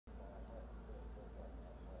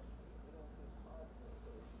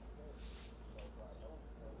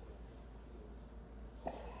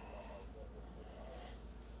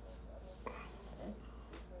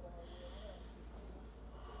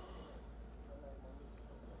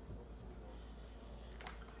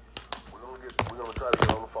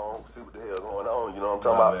see what the hell going on. You know what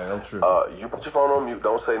I'm talking about? Man, I'm tripping. You put your phone on mute.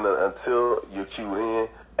 Don't say nothing until you're cued in,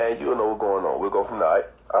 and you'll know what's going on. We'll go from there.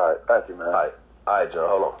 All right, thank you, man. All right, John,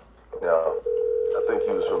 hold on. Now, I think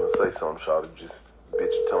he was trying to say something, Shawty, just bit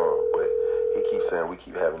your tongue, but he keeps saying we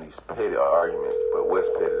keep having these petty arguments, but what's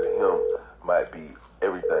petty to him might be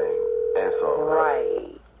everything and something.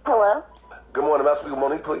 Right. Hello? Good morning. May I speak with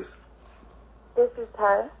Monique, please? This is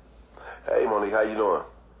her. Hey, Monique, how you doing?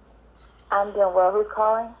 I'm doing well. Who's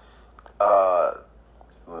calling?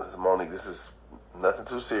 This is Monique. This is nothing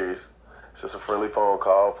too serious. It's just a friendly phone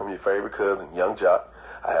call from your favorite cousin, Young Jock.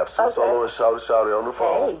 I have Sue Solo and Shawty on the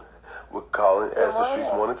phone. Hey. We're calling as the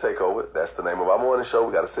Streets Morning Takeover. That's the name of our morning show.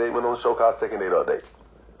 We got a segment on the show called Second Date Update.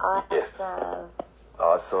 Awesome. Yes.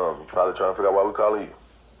 Awesome. You're probably trying to figure out why we're calling you.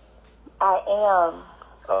 I am.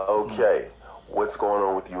 Okay. What's going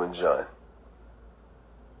on with you and John?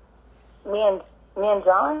 Me and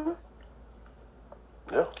John?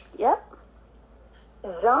 Yeah. Yep.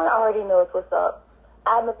 John already knows what's up.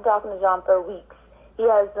 I've been talking to John for weeks. He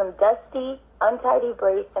has some dusty, untidy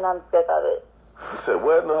braids, and I'm sick of it. You said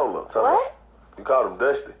what? No, hold on. Tell me. What? You called him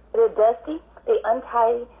Dusty? They're dusty, they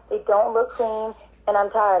untidy, they don't look clean, and I'm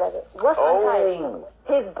tired of it. What's untidy?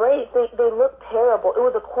 His braids, they look terrible. It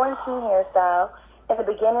was a quarantine hairstyle. In the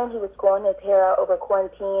beginning, he was growing his hair out over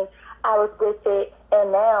quarantine. I was with it,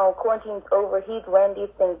 and now quarantine's over. He's wearing these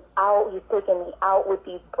things out. He's taking me out with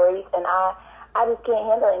these braids, and I just can't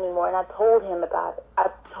handle it anymore. And I told him about it. I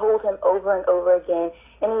told him over and over again,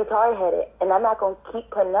 and he's hard-headed, and I'm not going to keep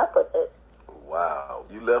putting up with it. Wow.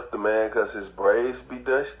 You left the man because his braids be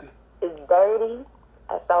dusty? It's dirty.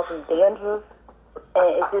 I saw some dandruff,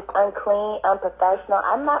 and it's just unclean, unprofessional.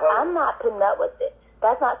 I'm not putting up with it.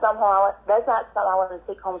 That's not something I want to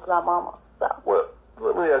take home to my mama. So. Well,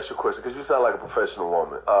 let me ask you a question, because you sound like a professional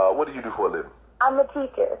woman. What do you do for a living? I'm a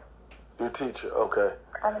teacher. You're a teacher, okay.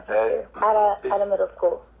 I'm a teacher at a middle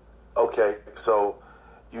school. Okay, so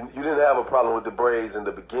you didn't have a problem with the braids in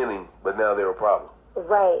the beginning, but now they're a problem.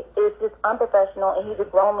 Right. It's just unprofessional, and he's a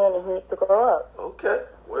grown man, and he needs to grow up. Okay,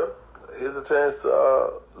 well, here's a chance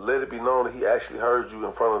to let it be known that he actually heard you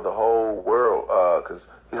in front of the whole world,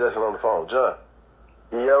 because he's actually on the phone. John.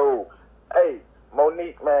 Yo, hey,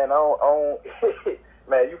 Monique, man, I don't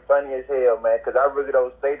man, you funny as hell, man, because I really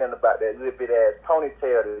don't say nothing about that little bit ass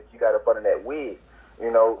ponytail that you got up under that wig.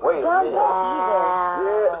 You know, wait, yeah.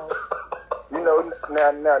 You know, now,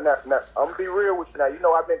 I'm gonna be real with you now. You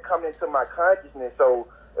know, I've been coming into my consciousness, so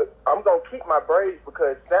I'm gonna keep my braids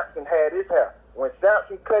because Samson had his hair. When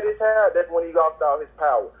Samson cut his hair, that's when he lost all his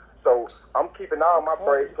power. So I'm keeping all my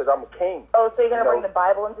braids because I'm a king. Oh, so you're gonna bring the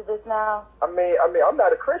Bible into this now? I mean, I'm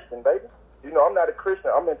not a Christian, baby. You know, I'm not a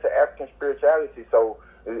Christian. I'm into African spirituality. So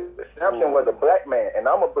Samson was a black man, and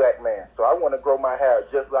I'm a black man. So I want to grow my hair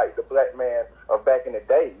just like the black man of back in the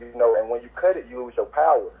day. You know, and when you cut it, you lose your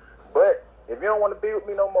power. But if you don't want to be with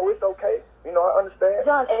me no more, it's okay. You know, I understand.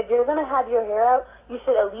 John, if you're going to have your hair out, you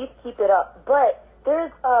should at least keep it up. But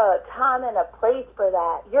there's a time and a place for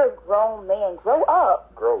that. You're a grown man. Grow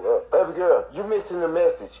up. Grow up. Baby girl, you're missing the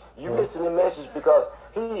message. You're missing the message because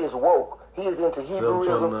he is woke. He is into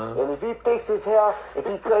Hebrewism. And if he fix his hair, if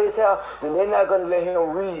he cut his hair, then they're not going to let him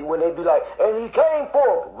read when they be like, and he came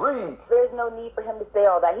forth, read. There's no need for him to say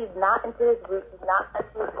all that. He's not into his roots. He's not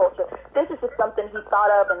into his culture. This is just something he thought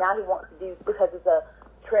of and now he wants to do because it's a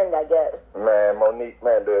trend, I guess. Man, Monique,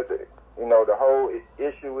 man, you know, the whole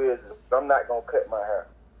issue is I'm not going to cut my hair.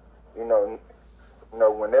 You know,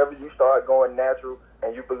 whenever you start going natural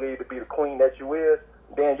and you believe to be the queen that you is,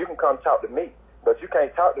 then you can come talk to me. But you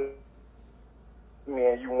can't talk to me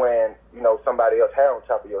and you wearing, you know, somebody else's hair on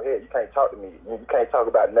top of your head. You can't talk to me. You can't talk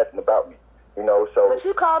about nothing about me. You know, so. But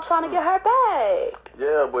you called trying to get her back.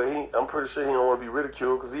 Yeah, but I'm pretty sure he don't want to be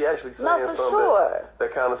ridiculed because he actually saying something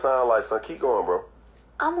that kind of sound like something. Keep going, bro.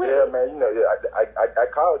 I'm with you. you. Man, you know, I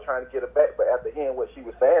called trying to get her back, but after hearing what she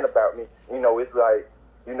was saying about me, you know, it's like,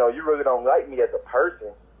 you know, you really don't like me as a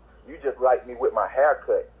person. You just like me with my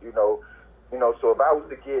haircut, you know. So if I was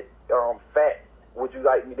to get fat, would you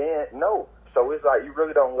like me then? No. So it's like you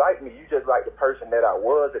really don't like me. You just like the person that I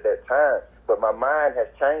was at that time. But my mind has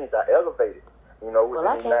changed. I elevated. You know,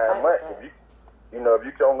 within 9 months. If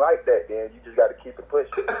you don't like that, then you just got to keep it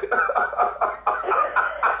pushing.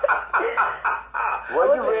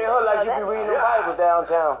 Well, you read her like you be reading the Bible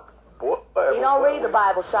downtown. Boy, you don't read the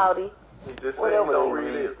Bible, shawty. He just said he don't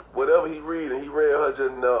read it. Whatever he read, and he read her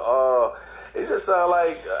just it just sounds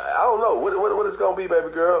like I don't know what it's gonna be, baby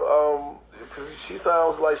girl. Cause she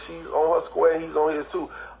sounds like she's on her square, and he's on his too.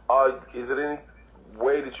 Is it any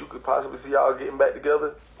way that you could possibly see y'all getting back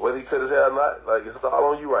together, whether he cut his hair or not? Like, it's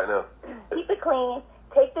all on you right now. Keep it clean.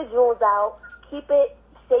 Take the jewels out. Keep it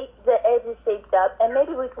edges shaped up, and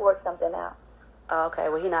maybe we could work something out. Oh, okay,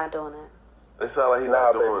 well, he's not doing that. It sounds like he's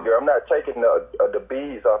Nah, not doing baby girl, I'm not taking the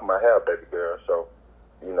beads off my hair, baby girl. So,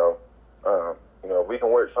 we can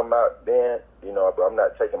work something out then, but I'm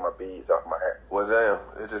not taking my beads off my hair. Well,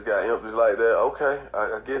 damn, it just got empty like that. Okay,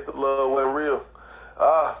 I guess the love wasn't real.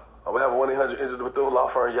 I'm gonna have a 1-800 Bethune law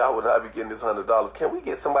firm. Y'all would not be getting this $100. Can we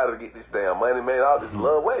get somebody to get this damn money, man? All this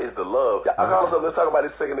love, where is the love? Y'all call us up. Let's talk about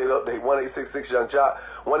this second date update. 1-866 Young Jock,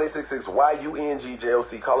 1-866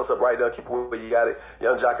 YUNGJOC. Call us up right now. Keep it where you got it.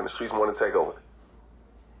 Young Jock in the streets morning takeover.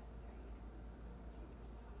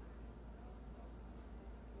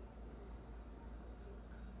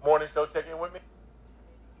 Morning show, check in with me.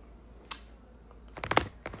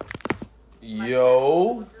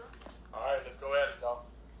 Yo. All right, let's go at it, y'all.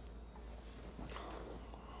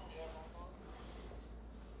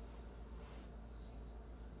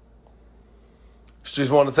 Streets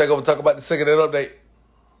want to take over. Talk about the second date update.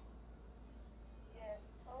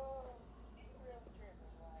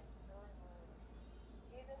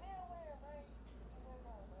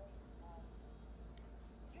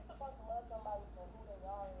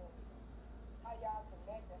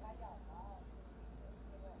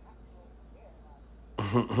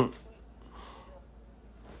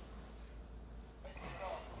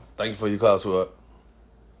 Thank you for your call, sweetheart.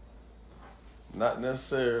 Not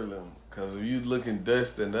necessarily, because if you looking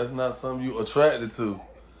dusty, that's not something you attracted to.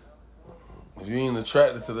 If you ain't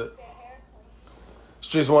attracted to that.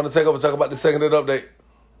 Streets want to take over. Talk about the second date update.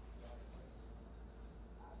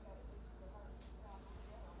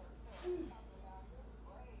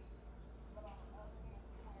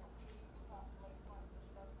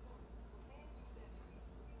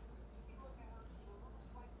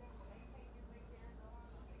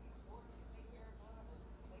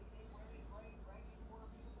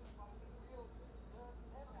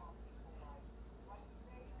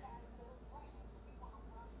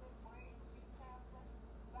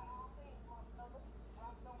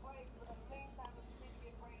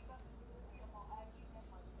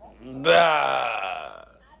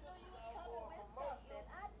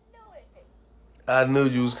 I knew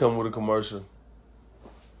you was coming with a commercial.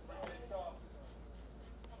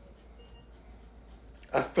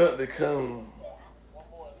 I felt it come.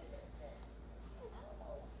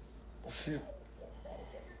 See,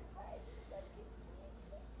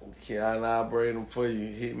 can I elaborate them for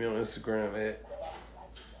you? Hit me on Instagram at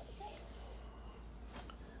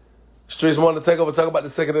Streets want to take over. Talk about the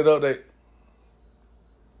second date update.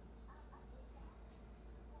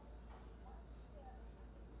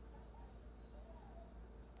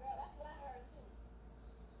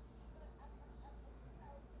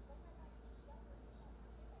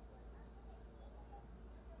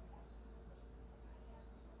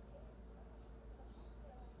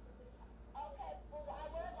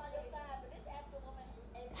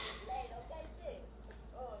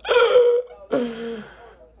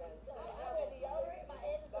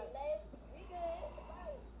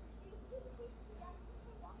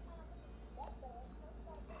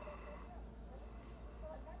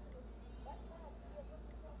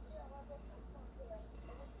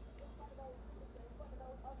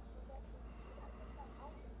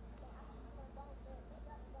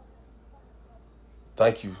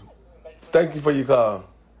 Thank you. Thank you for your call.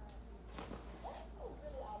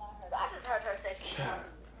 I just heard her say she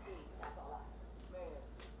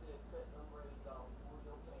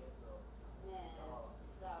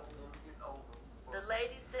The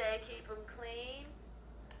lady said keep them clean.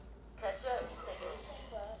 Catch up. She said get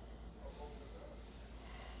shape up.